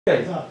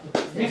Okay,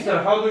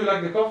 Mister, how do you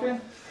like the coffee?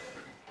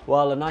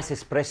 Well, a nice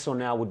espresso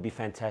now would be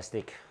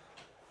fantastic.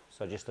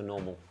 So just a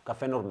normal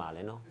caffè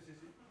normale, no?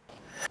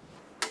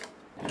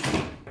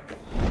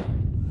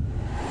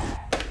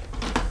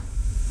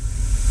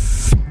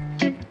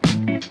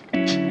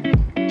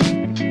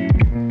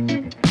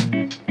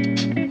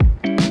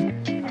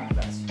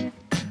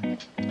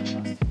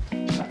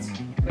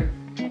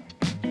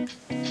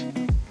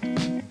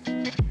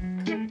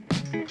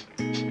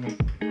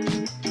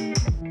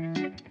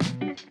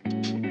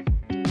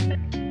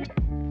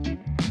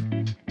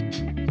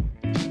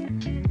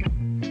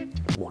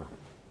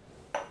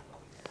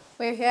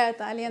 We're here at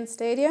the Allianz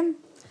Stadium.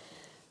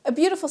 A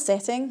beautiful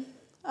setting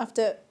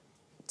after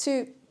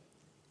two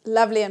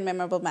lovely and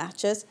memorable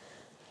matches.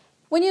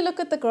 When you look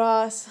at the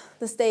grass,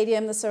 the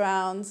stadium, the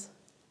surrounds,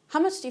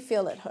 how much do you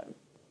feel at home?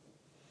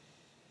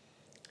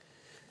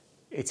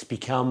 It's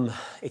become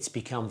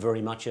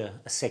very much a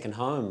second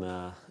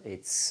home.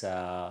 It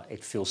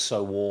feels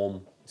so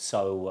warm,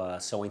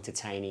 so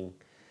entertaining.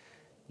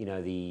 You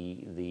know,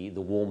 the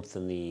warmth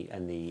and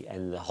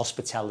the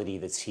hospitality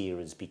that's here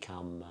has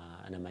become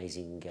an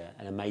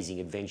amazing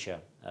adventure.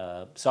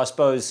 So I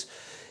suppose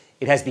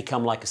it has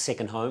become like a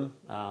second home.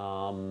 You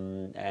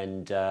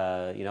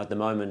know, at the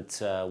moment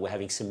we're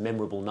having some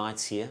memorable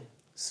nights here.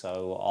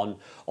 So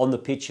on the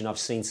pitch, and I've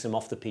seen some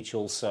off the pitch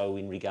also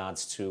in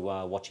regards to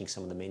watching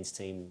some of the men's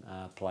team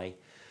play.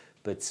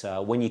 But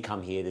when you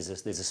come here, there's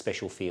a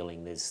special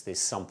feeling. There's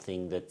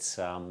something that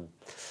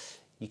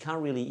you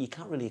can't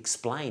really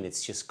explain.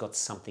 It's just got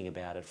something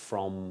about it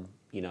from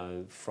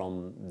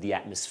the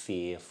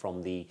atmosphere,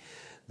 from the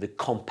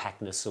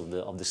compactness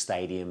of the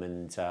stadium,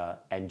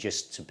 and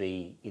just to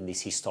be in this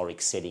historic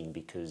setting,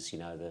 because you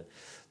know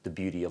the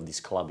beauty of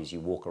this club is you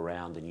walk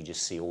around and you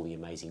just see all the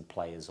amazing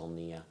players on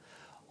the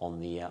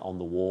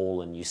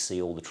wall, and you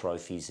see all the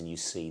trophies and you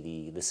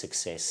see the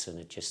success, and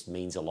it just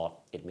means a lot.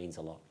 It means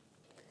a lot.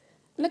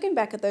 Looking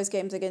back at those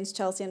games against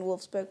Chelsea and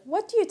Wolfsburg,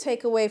 what do you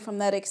take away from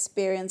that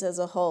experience as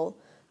a whole?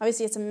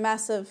 Obviously, it's a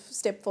massive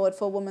step forward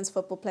for women's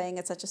football playing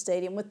at such a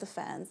stadium with the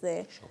fans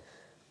there. Sure.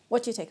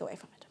 What do you take away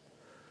from it?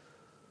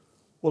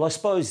 Well, I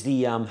suppose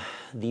the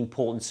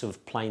importance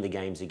of playing the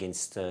games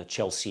against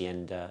Chelsea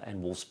and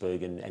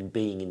Wolfsburg and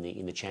being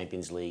in the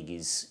Champions League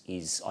is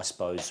I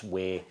suppose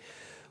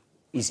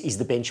is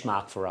the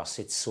benchmark for us.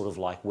 It's sort of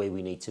like where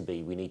we need to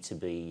be. We need to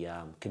be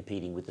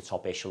competing with the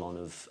top echelon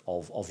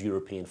of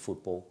European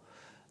football.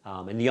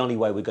 And the only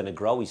way we're going to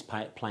grow is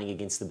playing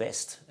against the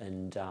best.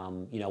 And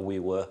you know, we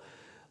were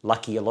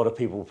lucky. A lot of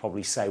people will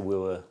probably say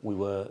we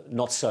were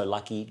not so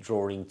lucky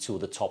drawing two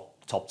of the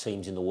top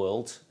teams in the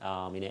world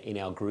in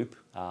our group.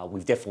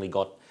 We've definitely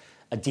got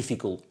a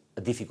difficult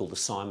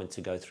assignment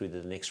to go through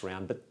to the next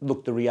round. But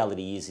look, the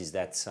reality is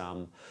that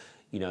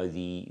you know,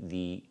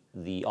 the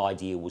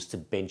idea was to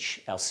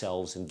bench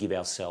ourselves and give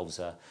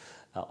ourselves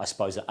I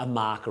suppose a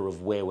marker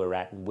of where we're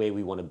at and where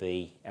we want to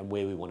be and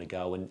where we want to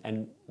go,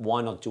 and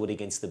why not do it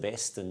against the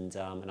best? And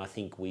I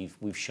think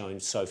we've shown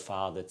so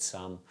far that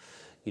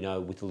you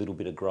know, with a little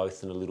bit of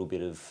growth and a little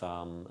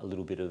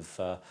bit of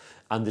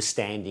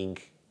understanding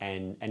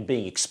and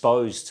being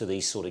exposed to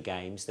these sort of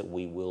games, that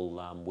we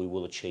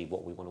will achieve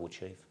what we want to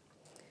achieve.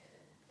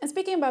 And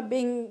speaking about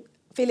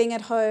feeling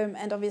at home,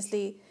 and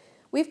obviously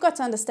we've got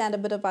to understand a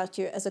bit about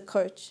you as a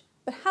coach,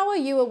 but how are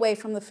you away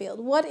from the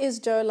field? What is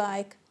Joe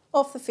like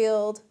off the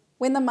field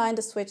when the mind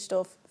is switched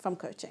off from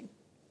coaching?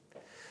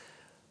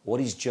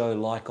 What is Joe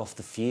like off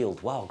the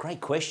field? Wow,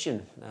 great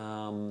question.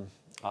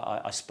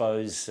 I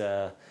suppose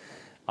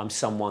I'm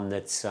someone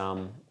that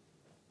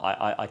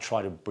I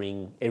try to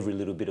bring every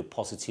little bit of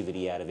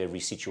positivity out of every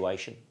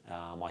situation.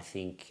 I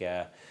think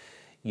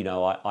you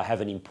know, I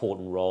have an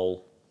important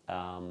role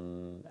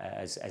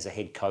as a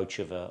head coach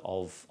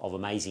of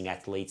amazing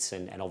athletes,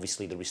 and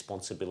obviously the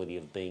responsibility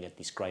of being at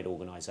this great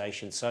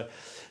organisation. So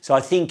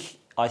I think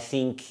I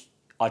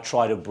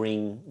try to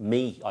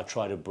bring I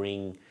try to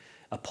bring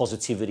a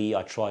positivity.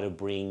 I try to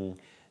bring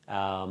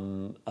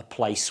a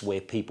place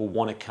where people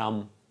want to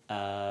come.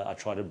 I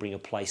try to bring a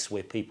place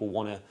where people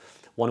want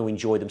to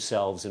enjoy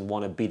themselves and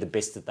want to be the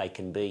best that they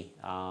can be.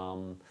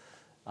 I'm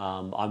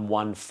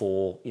one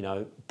for, you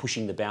know,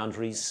 pushing the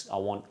boundaries. I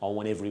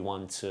want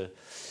everyone to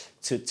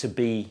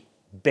be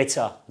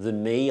better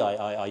than me.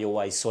 I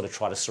always sort of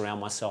try to surround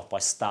myself by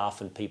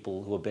staff and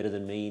people who are better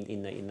than me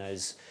in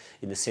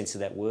the sense of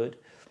that word.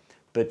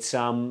 But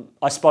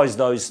I suppose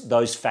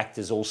those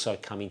factors also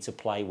come into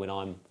play when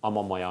I'm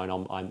on my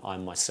own.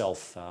 I'm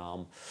myself.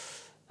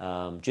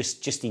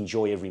 Just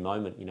enjoy every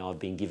moment. You know, I've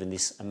been given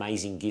this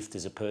amazing gift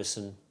as a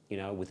person, you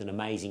know, with an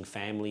amazing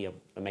family, a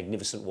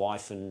magnificent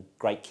wife and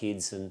great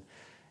kids, and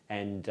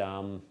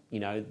you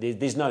know,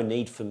 there's no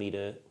need for me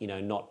to, you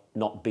know,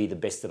 not be the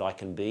best that I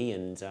can be,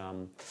 and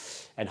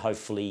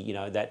hopefully, you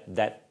know,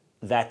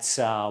 that's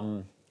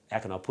how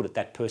can I put it,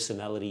 that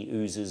personality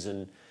oozes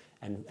and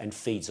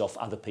feeds off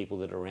other people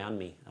that are around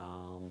me.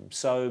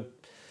 So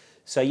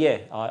yeah,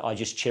 I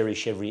just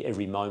cherish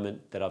every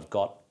moment that I've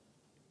got,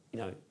 you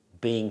know,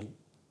 having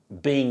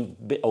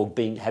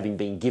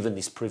been given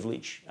this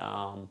privilege,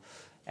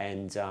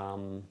 And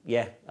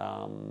yeah,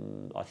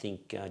 I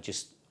think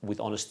just with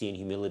honesty and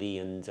humility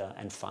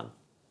and fun.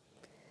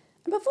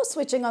 And before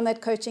switching on that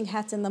coaching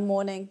hat in the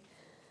morning,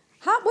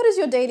 what is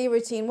your daily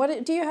routine?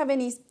 Do you have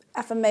any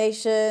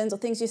affirmations or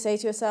things you say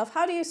to yourself?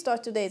 How do you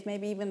start your days?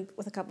 Maybe even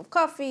with a cup of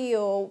coffee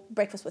or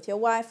breakfast with your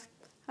wife?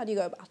 How do you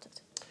go about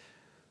it?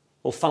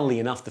 Well, funnily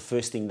enough, the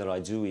first thing that I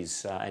do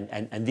is,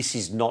 and this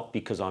is not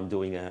because I'm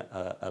doing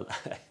a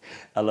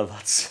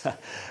Lavazza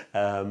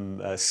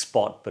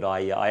spot, but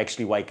I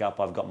actually wake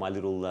up, I've got my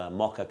little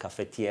mocha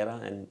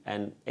caffettiera,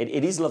 and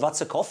it is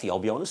Lavazza coffee, I'll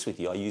be honest with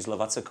you. I use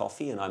Lavazza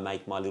coffee and I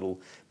make my little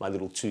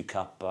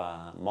 2-cup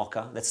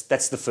mocha.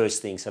 That's the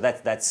first thing. So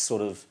that's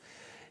sort of,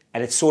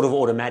 and it's sort of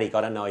automatic.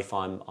 I don't know if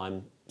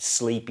I'm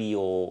sleepy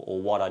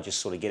or what. I just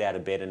sort of get out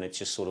of bed and it's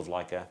just sort of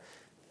like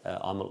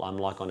I'm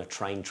like on a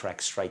train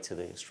track straight to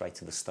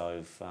the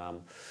stove.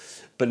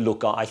 But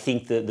look, I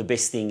think the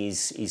best thing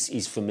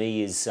is for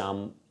me is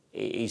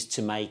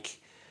to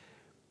make.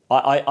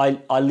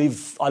 I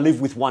live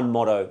with one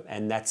motto,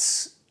 and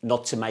that's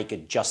not to make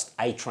it just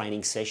a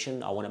training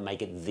session. I want to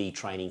make it the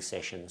training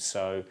session.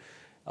 So,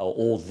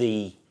 or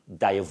the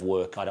day of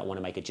work. I don't want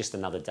to make it just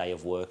another day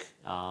of work.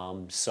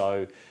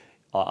 So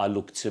I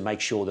look to make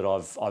sure that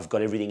I've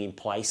got everything in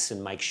place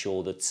and make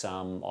sure that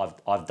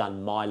I've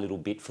done my little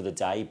bit for the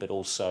day, but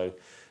also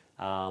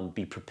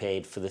be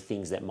prepared for the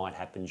things that might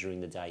happen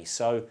during the day.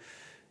 So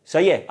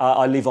yeah,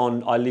 I live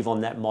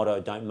on that motto.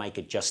 Don't make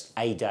it just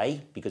a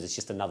day because it's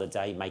just another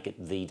day. Make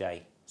it the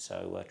day.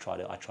 So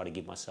I try to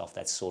give myself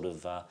that sort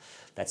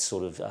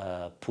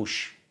of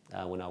push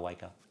when I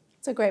wake up.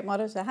 It's a great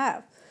motto to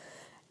have.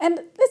 And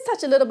let's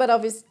touch a little bit,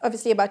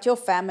 obviously, about your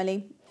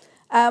family.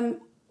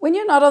 When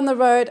you're not on the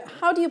road,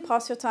 how do you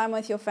pass your time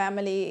with your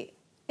family?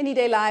 Any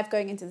day life,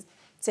 going into the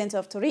centre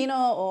of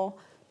Torino or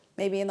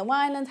maybe in the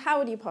Winelands? How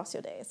would you pass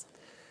your days?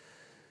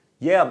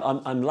 Yeah,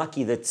 I'm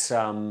lucky that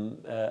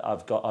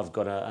I've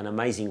got an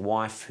amazing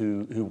wife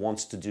who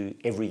wants to do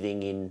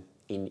everything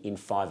in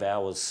 5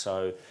 hours.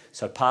 So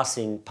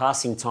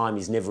passing time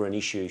is never an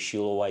issue.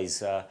 She'll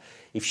always,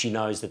 if she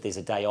knows that there's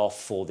a day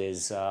off or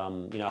there's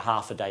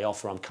half a day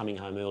off or I'm coming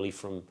home early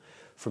from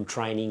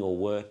training or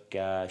work,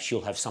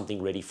 she'll have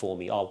something ready for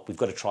me. Oh, we've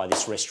got to try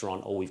this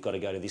restaurant, or we've got to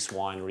go to this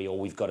winery, or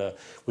we've got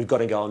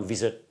to go and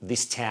visit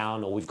this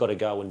town, or we've got to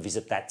go and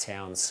visit that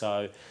town.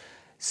 So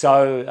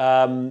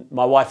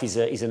my wife is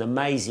an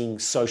amazing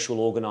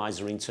social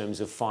organizer in terms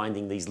of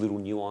finding these little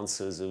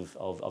nuances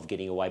of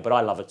getting away. But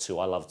I love it too.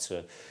 I love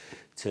to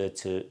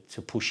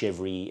push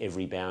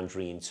every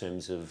boundary in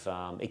terms of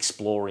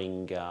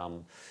exploring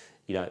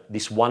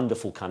this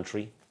wonderful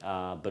country,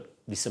 but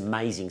this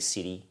amazing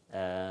city.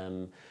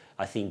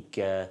 I think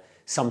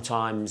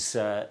sometimes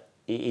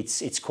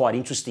it's quite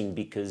interesting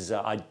because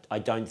I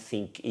don't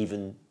think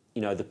even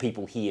the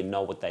people here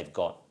know what they've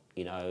got.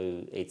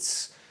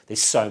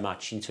 There's so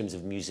much in terms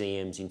of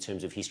museums, in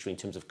terms of history, in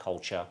terms of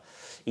culture,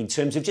 in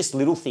terms of just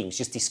little things,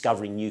 just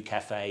discovering new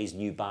cafes,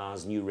 new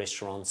bars, new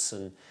restaurants,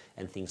 and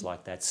things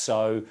like that.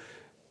 So,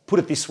 put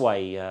it this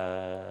way,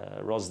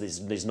 Ros,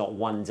 there's not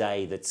one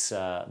day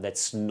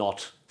that's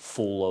not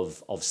full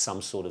of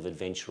some sort of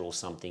adventure or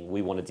something.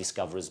 We want to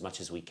discover as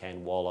much as we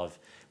can while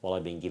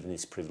I've been given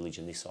this privilege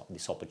and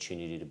this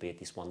opportunity to be at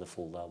this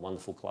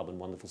wonderful club and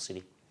wonderful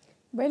city.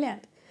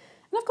 Brilliant.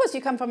 And of course,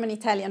 you come from an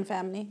Italian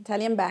family,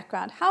 Italian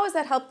background. How has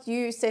that helped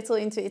you settle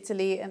into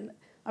Italy? And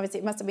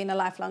obviously, it must have been a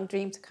lifelong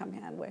dream to come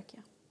here and work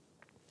here.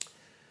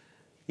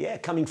 Yeah,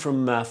 coming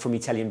from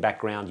Italian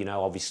background,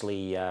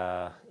 obviously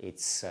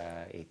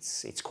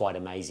it's quite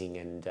amazing,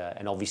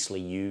 and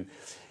obviously you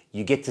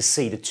get to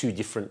see the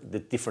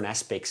different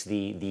aspects,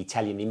 the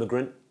Italian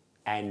immigrant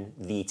and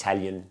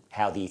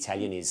how the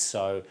Italian is.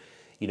 So,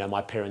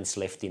 my parents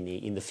left in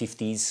the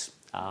 50s.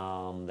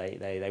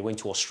 They went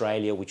to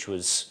Australia, which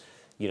was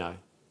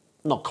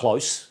not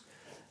close,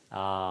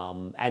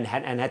 and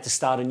had to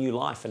start a new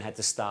life and had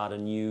to start a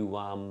new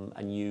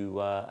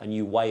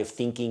way of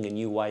thinking, a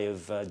new way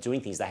of doing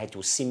things. They had to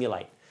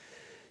assimilate.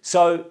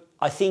 So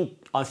I think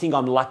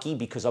I'm lucky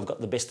because I've got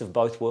the best of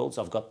both worlds.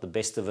 I've got the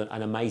best of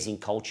an amazing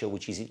culture,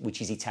 which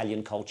is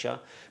Italian culture,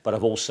 but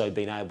I've also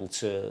been able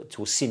to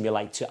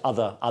assimilate to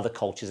other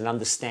cultures and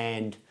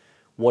understand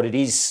what it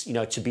is,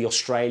 to be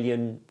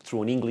Australian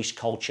through an English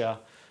culture.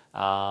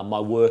 My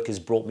work has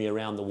brought me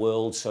around the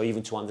world, so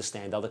even to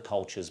understand other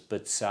cultures.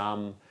 But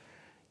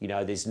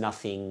there's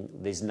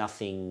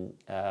nothing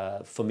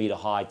for me to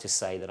hide to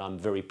say that I'm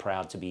very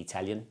proud to be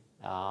Italian.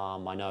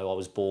 I know I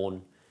was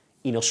born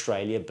in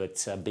Australia,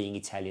 but being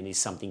Italian is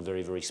something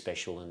very, very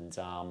special. And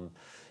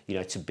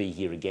to be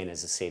here again,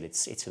 as I said,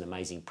 it's an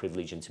amazing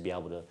privilege, and to be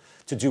able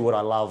to do what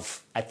I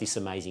love at this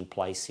amazing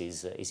place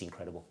is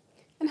incredible.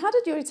 And how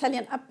did your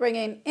Italian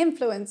upbringing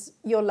influence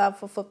your love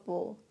for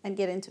football and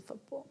get into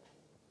football?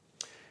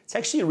 It's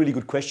actually a really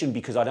good question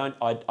because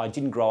I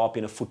didn't grow up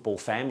in a football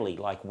family.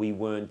 Like we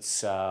weren't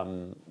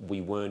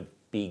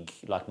big.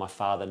 Like my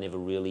father never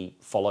really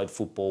followed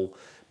football.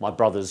 My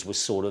brothers were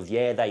sort of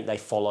they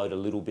followed a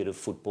little bit of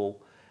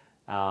football.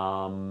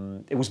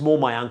 It was more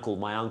my uncle.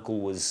 My uncle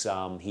was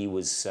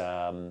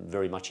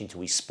very much into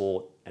his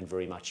sport. and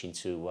very much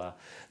into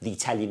the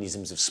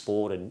Italianisms of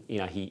sport. And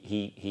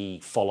he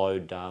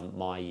followed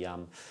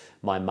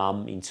my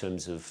mum in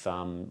terms of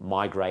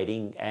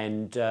migrating.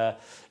 And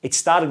it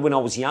started when I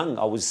was young.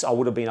 I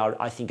would have been,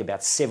 I think,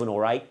 about 7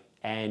 or 8.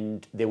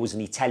 And there was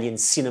an Italian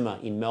cinema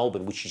in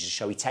Melbourne which used to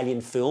show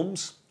Italian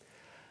films,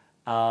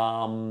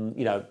 and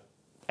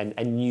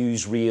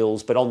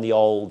newsreels, but on the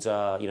old,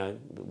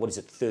 what is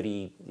it,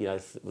 30,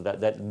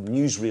 that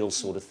newsreel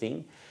sort of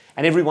thing.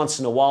 And every once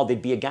in a while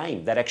there'd be a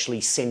game. They'd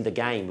actually send a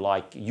game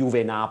like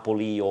Juve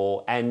Napoli,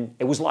 and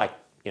it was like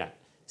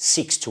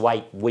 6 to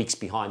 8 weeks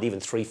behind, even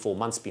 3-4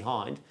 months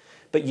behind.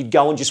 But you'd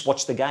go and just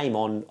watch the game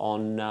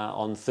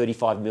on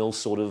 35 mil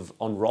sort of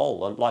on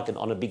roll, like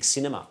on a big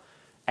cinema.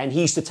 And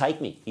he used to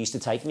take me.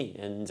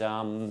 And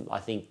I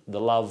think the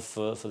love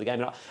for the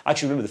game. And I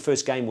actually remember the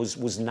first game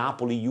was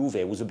Napoli-Juve.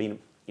 It was been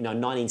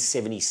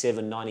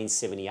 1977,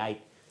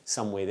 1978,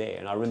 somewhere there.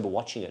 And I remember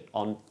watching it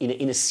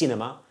in a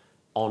cinema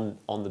on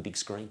the big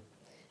screen.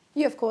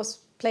 You, of course,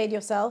 played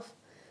yourself.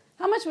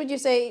 How much would you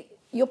say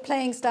your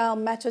playing style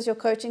matches your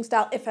coaching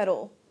style, if at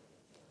all?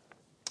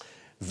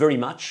 Very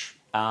much.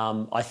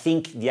 I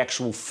think the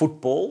actual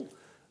football,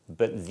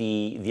 but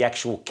the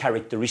actual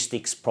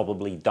characteristics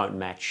probably don't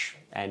match.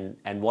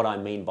 And what I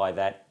mean by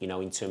that,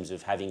 in terms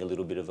of having a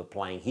little bit of a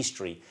playing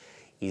history,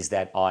 is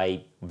that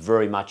I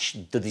very much,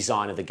 the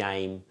design of the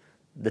game,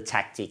 the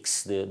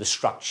tactics, the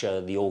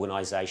structure, the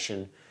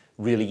organisation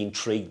really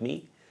intrigued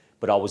me.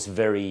 But I was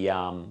very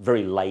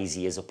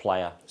lazy as a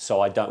player,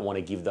 so I don't want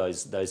to give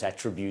those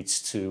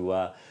attributes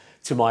to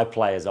my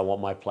players. I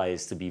want my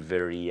players to be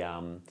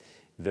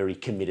very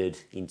committed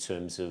in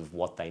terms of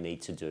what they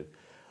need to do.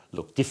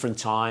 Look, different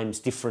times,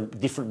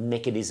 different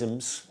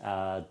mechanisms,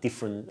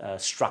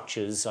 different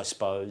structures, I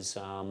suppose.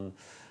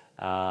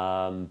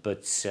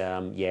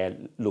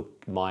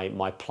 Look,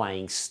 my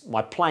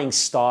playing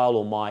style,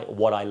 or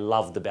what I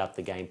loved about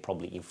the game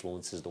probably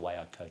influences the way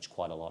I coach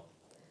quite a lot.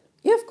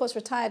 You, of course,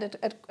 retired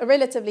at a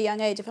relatively young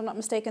age, if I'm not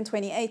mistaken,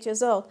 28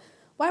 years old.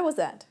 Why was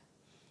that?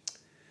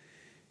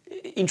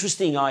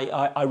 Interesting.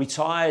 I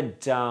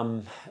retired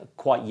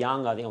quite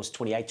young. I think I was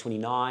 28,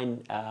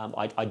 29.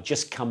 I'd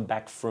just come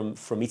back from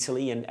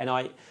Italy, and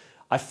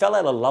I fell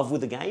out of love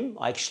with the game.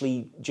 I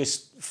actually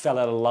just fell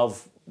out of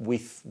love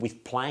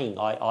with playing.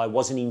 I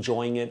wasn't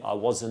enjoying it.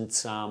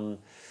 And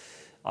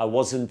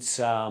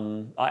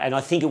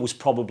I think it was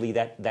probably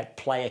that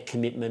player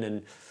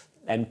commitment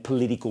and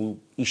political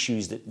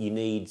issues that you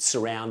need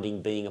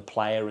surrounding being a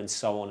player, and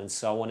so on and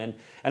so on. And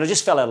I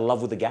just fell out of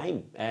love with the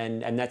game,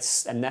 and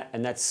it's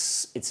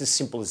as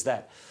simple as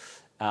that.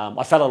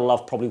 I fell out of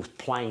love probably with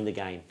playing the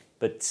game,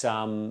 but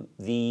how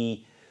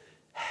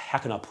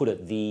can I put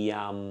it?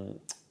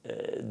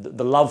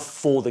 The love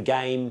for the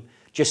game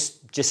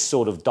just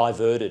sort of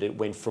diverted. It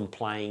went from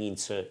playing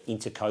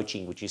into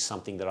coaching, which is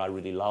something that I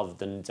really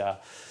loved.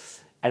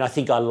 And I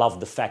think I love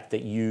the fact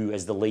that you,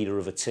 as the leader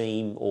of a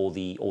team, or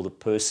the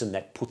person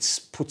that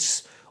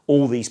puts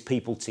all these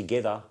people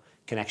together,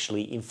 can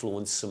actually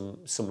influence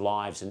some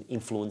lives and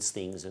influence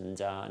things.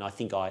 And I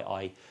think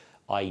I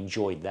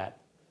enjoyed that.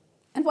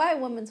 And why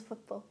women's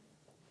football?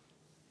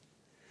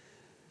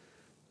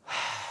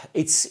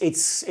 It's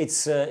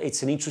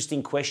an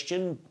interesting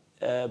question,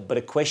 but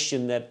a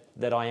question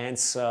that I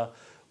answer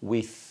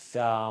with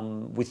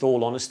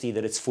all honesty,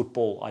 that it's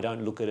football. I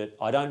don't look at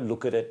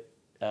it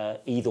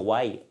either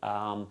way.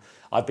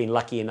 I've been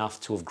lucky enough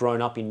to have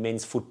grown up in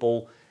men's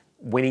football,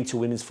 went into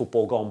women's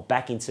football, gone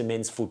back into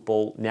men's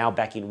football, now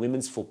back in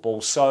women's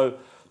football. So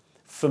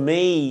for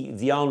me,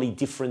 the only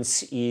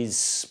difference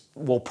is,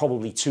 well,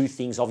 probably two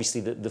things.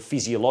 Obviously, the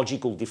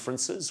physiological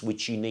differences,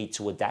 which you need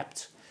to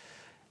adapt.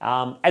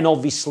 And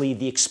obviously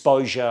the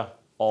exposure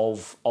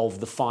of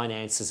the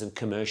finances and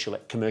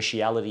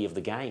commerciality of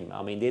the game.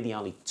 I mean, they're the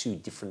only two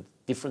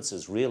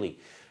differences, really.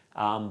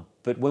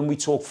 But when we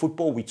talk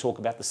football, we talk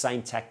about the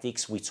same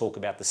tactics, we talk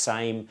about the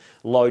same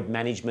load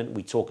management,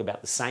 we talk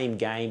about the same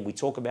game, we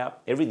talk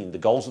about everything. The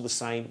goals are the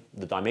same,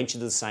 the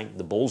dimensions are the same,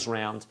 the ball's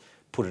round,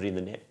 put it in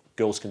the net.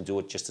 Girls can do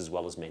it just as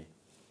well as men.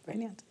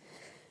 Brilliant.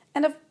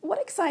 And what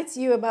excites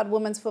you about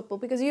women's football?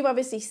 Because you've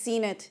obviously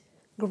seen it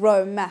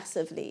grow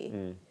massively.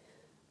 Mm.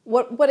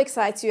 What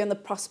excites you in the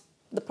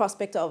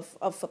prospect of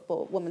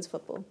football, women's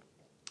football?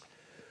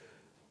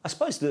 I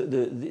suppose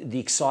the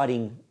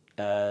exciting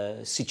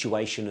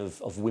situation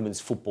of women's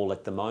football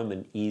at the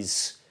moment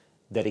is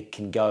that it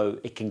can go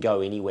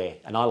anywhere,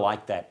 and I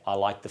like that. I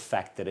like the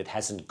fact that it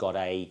hasn't got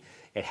a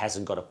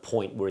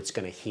point where it's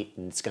going to hit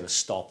and it's going to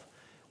stop.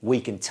 We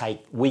can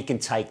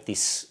take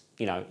this.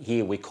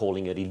 Here we're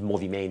calling it il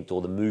movimento,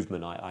 or the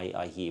movement.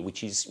 I hear,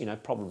 which is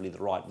probably the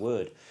right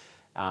word.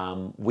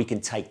 We can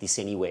take this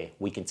anywhere.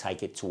 We can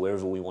take it to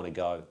wherever we want to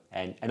go,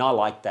 and I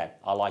like that.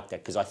 I like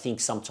that because I think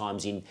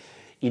sometimes in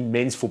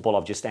men's football,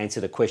 I've just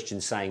answered a question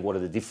saying what are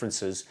the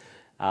differences.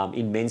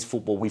 In men's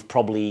football, we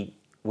probably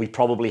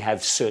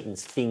have certain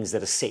things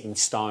that are set in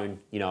stone.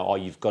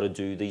 You've got to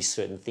do these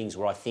certain things.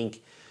 Where I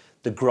think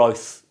the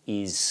growth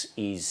is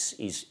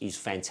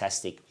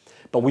fantastic.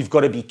 but we've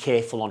got to be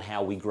careful on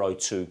how we grow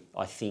too.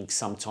 I think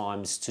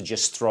sometimes to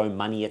just throw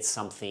money at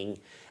something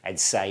and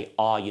say,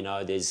 oh, you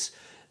know, there's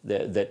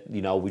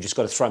you know, we just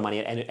got to throw money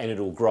at it and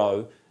it'll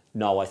grow.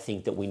 No, I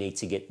think that we need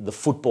to get the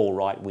football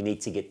right. We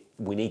need to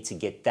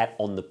get that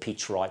on the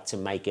pitch right to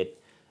make it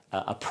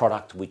a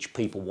product which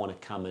people want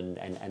to come and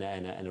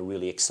are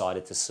really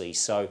excited to see.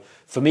 So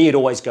for me, it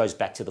always goes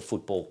back to the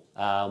football.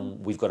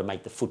 We've got to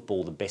make the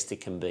football the best it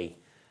can be,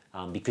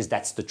 because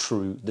that's the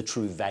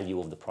true value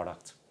of the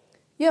product.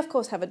 You, of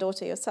course, have a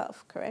daughter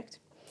yourself, correct?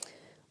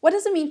 What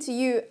does it mean to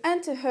you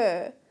and to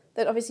her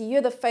that obviously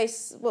you're the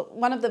face, well,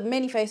 one of the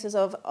many faces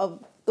of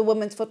the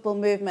women's football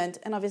movement,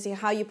 and obviously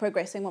how you're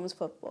progressing women's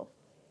football?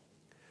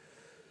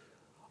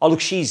 Oh, look,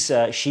 she's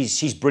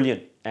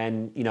brilliant,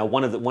 and you know,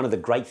 one of the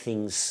great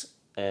things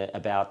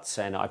about,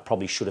 and I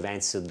probably should have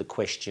answered the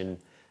question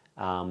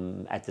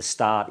at the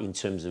start in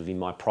terms of in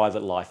my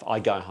private life. I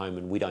go home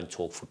and we don't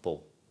talk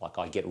football. Like,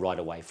 I get right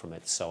away from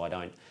it, so I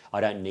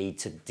don't need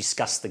to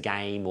discuss the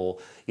game, or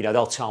you know,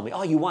 they'll tell me,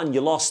 oh, you won, you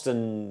lost,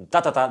 and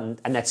da da da,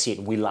 and that's it.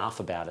 We laugh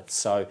about it.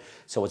 So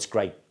it's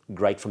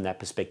great from that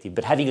perspective.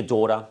 But having a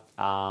daughter,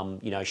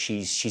 you know,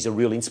 she's a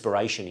real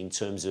inspiration in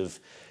terms of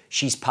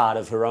she's part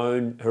of her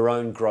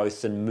own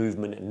growth and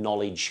movement and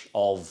knowledge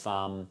of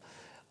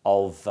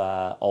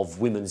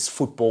women's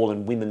football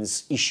and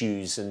women's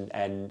issues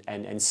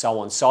and so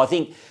on. So I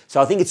think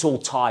it's all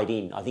tied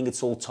in. I think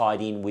it's all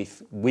tied in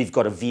with, we've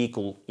got a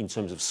vehicle in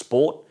terms of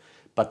sport,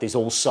 but there's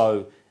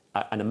also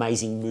an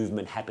amazing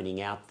movement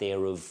happening out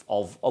there of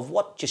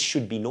what just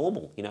should be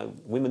normal. You know,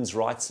 women's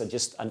rights are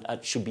just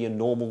should be a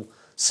normal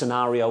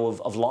scenario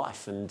of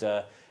life, and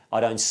I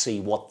don't see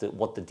what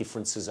the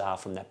differences are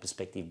from that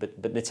perspective.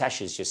 But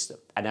Natasha's just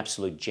an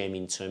absolute gem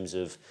in terms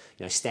of,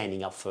 you know,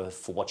 standing up for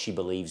what she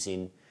believes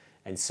in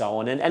and so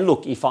on. And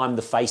look, if I'm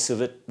the face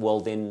of it, well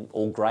then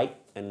all great,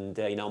 and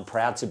you know, I'm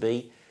proud to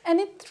be. And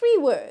in 3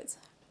 words,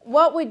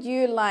 what would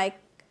you like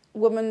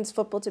women's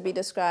football to be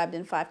described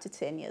in 5 to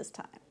 10 years'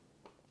 time?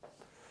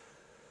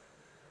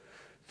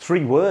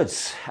 3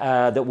 words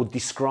that would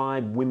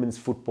describe women's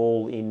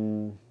football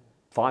in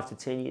 5 to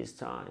 10 years'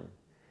 time.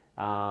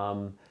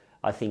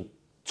 I think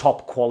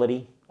top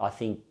quality, I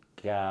think,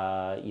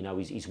 you know,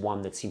 is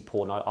one that's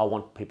important. I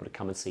want people to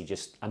come and see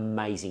just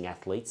amazing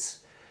athletes.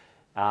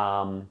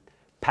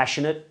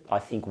 Passionate, I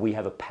think we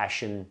have a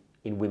passion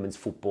in women's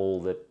football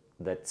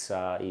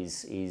that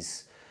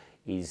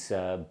is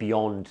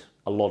beyond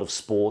a lot of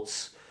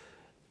sports.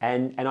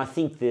 And I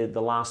think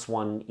the last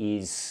one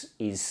is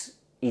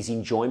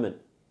enjoyment.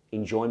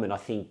 Enjoyment. I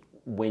think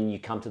when you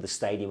come to the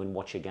stadium and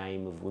watch a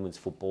game of women's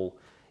football,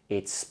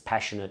 it's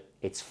passionate,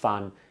 it's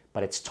fun,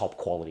 but it's top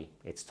quality.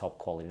 It's top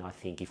quality. And I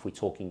think if we're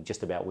talking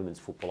just about women's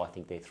football, I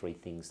think there are 3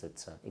 things that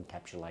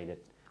encapsulate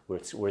it, where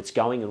it's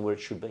going and where it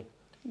should be.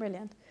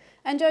 Brilliant.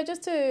 And Joe,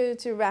 just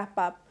to wrap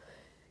up,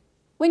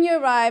 when you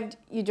arrived,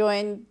 you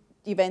joined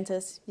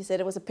Juventus. You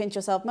said it was a pinch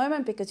yourself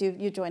moment because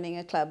you're joining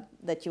a club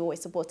that you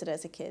always supported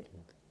as a kid.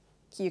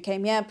 You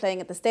came here playing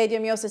at the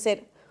stadium. You also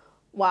said,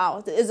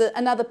 wow, is it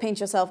another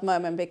pinch yourself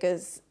moment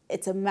because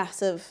it's a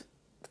massive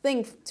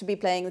thing to be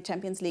playing the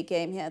Champions League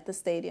game here at the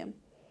stadium.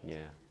 Yeah.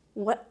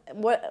 What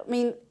I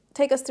mean,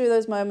 take us through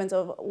those moments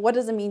of what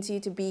does it mean to you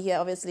to be here,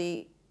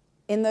 obviously,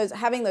 in those,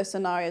 having those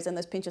scenarios and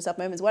those pinch yourself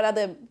moments. What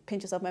other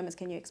pinch yourself moments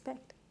can you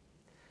expect?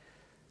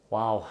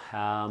 Wow,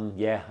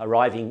 yeah,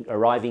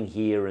 arriving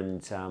here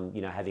and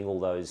you know, having all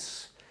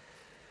those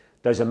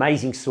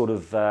amazing sort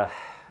of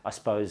I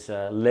suppose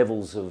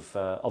levels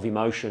of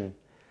emotion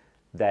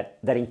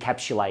that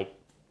encapsulate,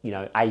 you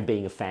know,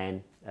 being a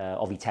fan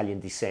of Italian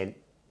descent,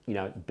 you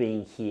know,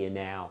 being here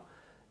now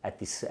at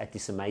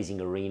this amazing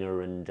arena,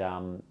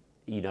 and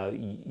you know,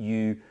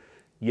 you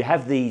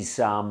have these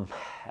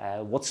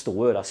what's the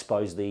word, I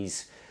suppose,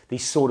 these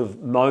sort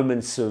of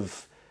moments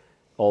of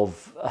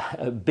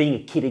being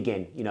a kid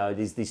again. You know,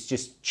 there's this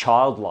just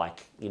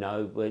childlike, you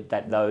know,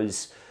 that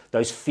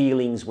those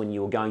feelings when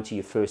you were going to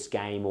your first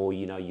game, or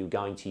you know, you're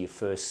going to your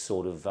first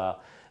sort of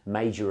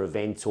major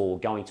event, or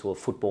going to a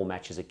football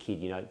match as a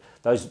kid. You know,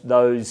 those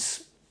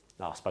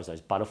I suppose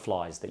those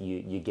butterflies that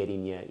you get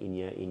in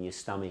your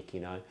stomach. You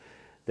know,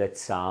 that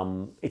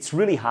it's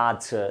really hard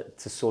to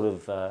sort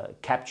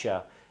of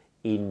capture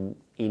in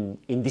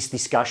this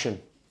discussion.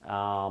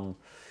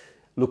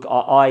 Look,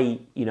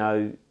 you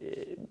know,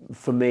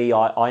 for me,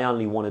 I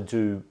only want to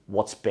do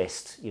what's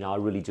best. You know, I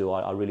really do.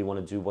 I really want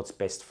to do what's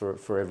best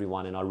for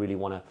everyone, and I really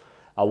want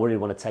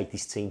to take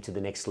this team to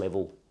the next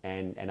level.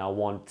 And I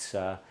want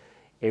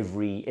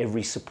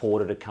every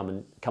supporter to come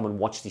and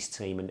watch this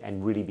team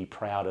and really be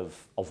proud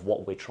of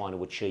what we're trying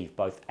to achieve,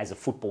 both as a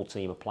football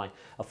team,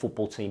 a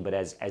football team, but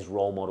as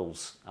role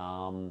models.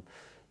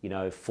 You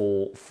know,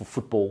 for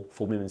football,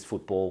 for women's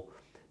football,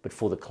 but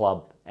for the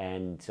club.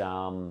 And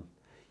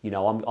you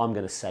know, I'm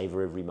going to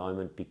savour every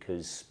moment,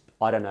 because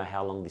I don't know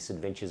how long this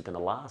adventure is going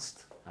to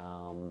last.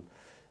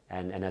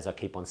 And as I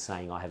keep on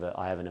saying, I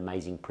have an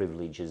amazing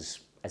privilege as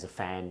a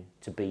fan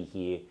to be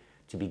here,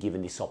 to be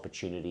given this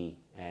opportunity,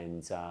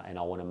 and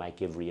I want to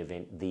make every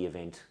event the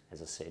event,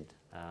 as I said,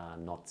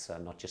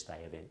 not just a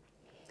event.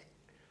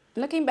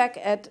 looking back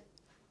at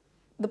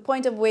the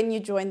point of when you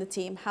joined the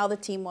team, how the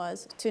team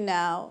was to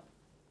now,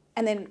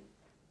 and then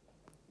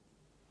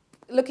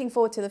looking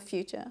forward to the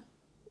future,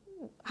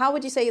 how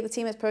would you say the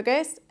team has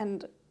progressed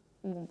and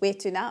where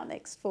to now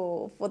next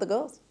for the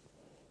girls?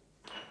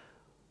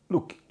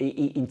 Look,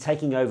 in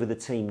taking over the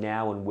team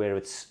now and where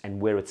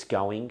it's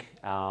going,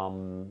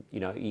 you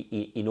know,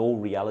 in all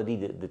reality,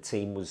 the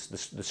team was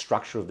the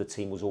structure of the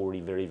team was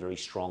already very, very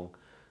strong.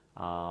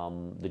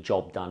 The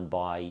job done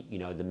by, you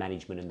know, the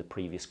management and the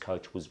previous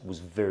coach was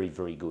very,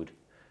 very good.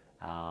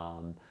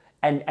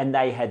 And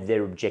they had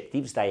their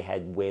objectives, they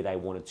had where they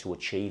wanted to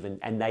achieve,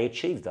 and they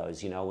achieved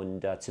those, you know,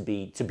 and to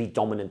be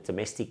dominant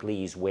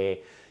domestically is where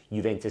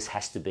Juventus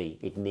has to be.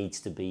 It needs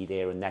to be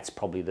there, and that's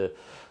probably the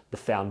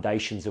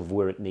foundations of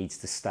where it needs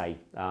to stay.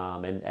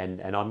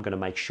 And I'm going to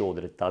make sure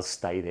that it does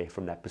stay there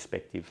from that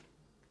perspective.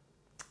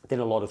 Then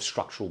a lot of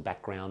structural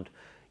background,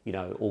 you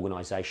know,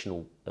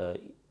 organisational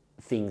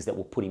things that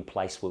were put in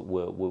place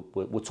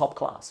were top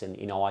class, and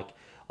you know,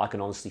 I can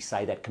honestly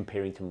say that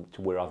comparing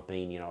to where I've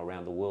been, you know,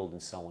 around the world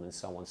and so on and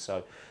so on.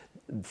 So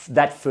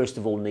that first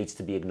of all needs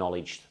to be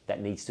acknowledged.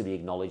 That needs to be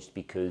acknowledged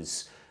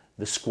because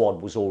the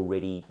squad was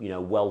already, you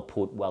know, well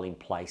put, well in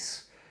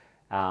place.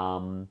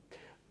 I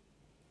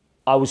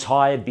was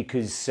hired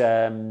because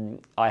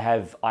I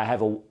have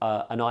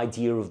an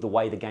idea of the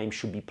way the game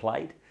should be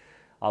played.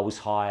 I was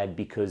hired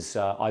because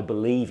I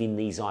believe in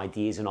these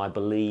ideas, and I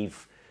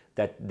believe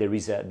that there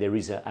is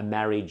a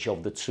marriage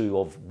of the two,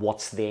 of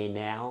what's there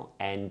now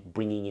and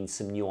bringing in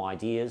some new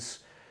ideas.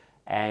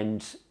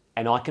 And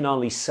I can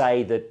only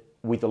say that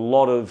with a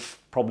lot of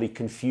probably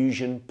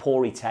confusion,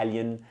 poor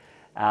Italian,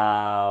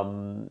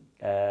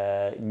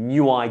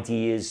 new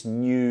ideas,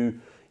 new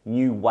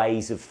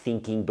ways of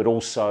thinking, but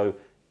also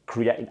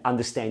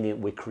understanding that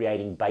we're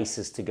creating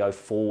bases to go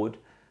forward.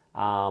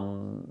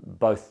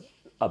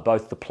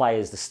 Both the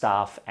players, the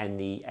staff, and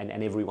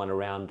everyone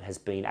around has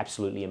been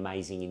absolutely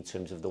amazing in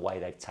terms of the way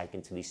they've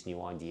taken to this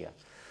new idea.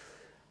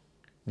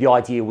 The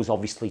idea was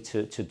obviously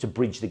to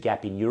bridge the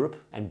gap in Europe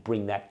and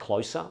bring that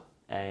closer.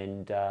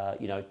 And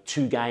you know,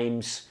 2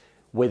 games,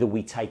 whether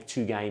we take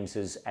 2 games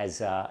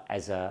as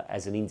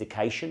an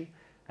indication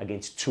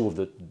against 2 of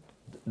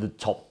the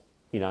top,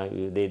 you know,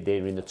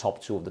 they're in the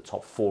top 2 of the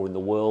top 4 in the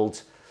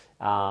world.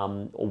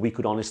 Or we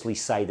could honestly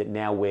say that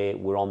now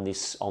we're on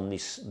this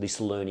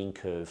learning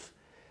curve.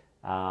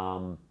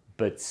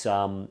 But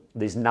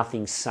there's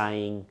nothing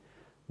saying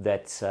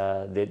that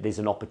there's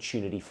an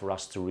opportunity for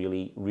us to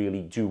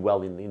really do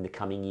well in the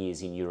coming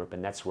years in Europe,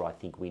 and that's where I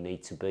think we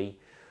need to be.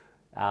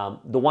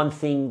 The one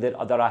thing that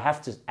I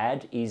have to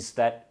add is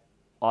that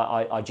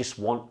I just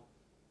want,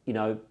 you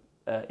know,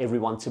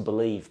 everyone to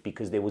believe,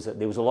 because there was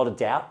a lot of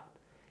doubt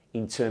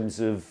in terms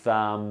of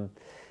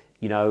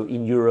you know,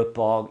 in Europe,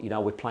 you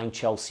know, we're playing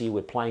Chelsea,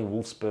 we're playing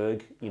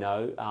Wolfsburg, you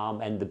know,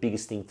 and the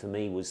biggest thing to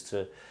me was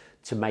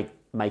to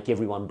make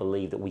everyone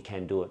believe that we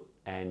can do it.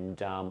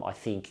 And I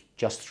think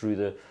just through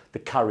the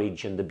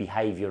courage and the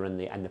behaviour and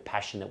the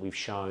passion that we've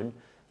shown,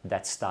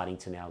 that's starting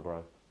to now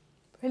grow.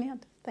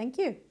 Brilliant. Thank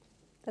you.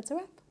 That's a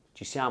wrap.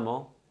 Ci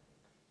siamo?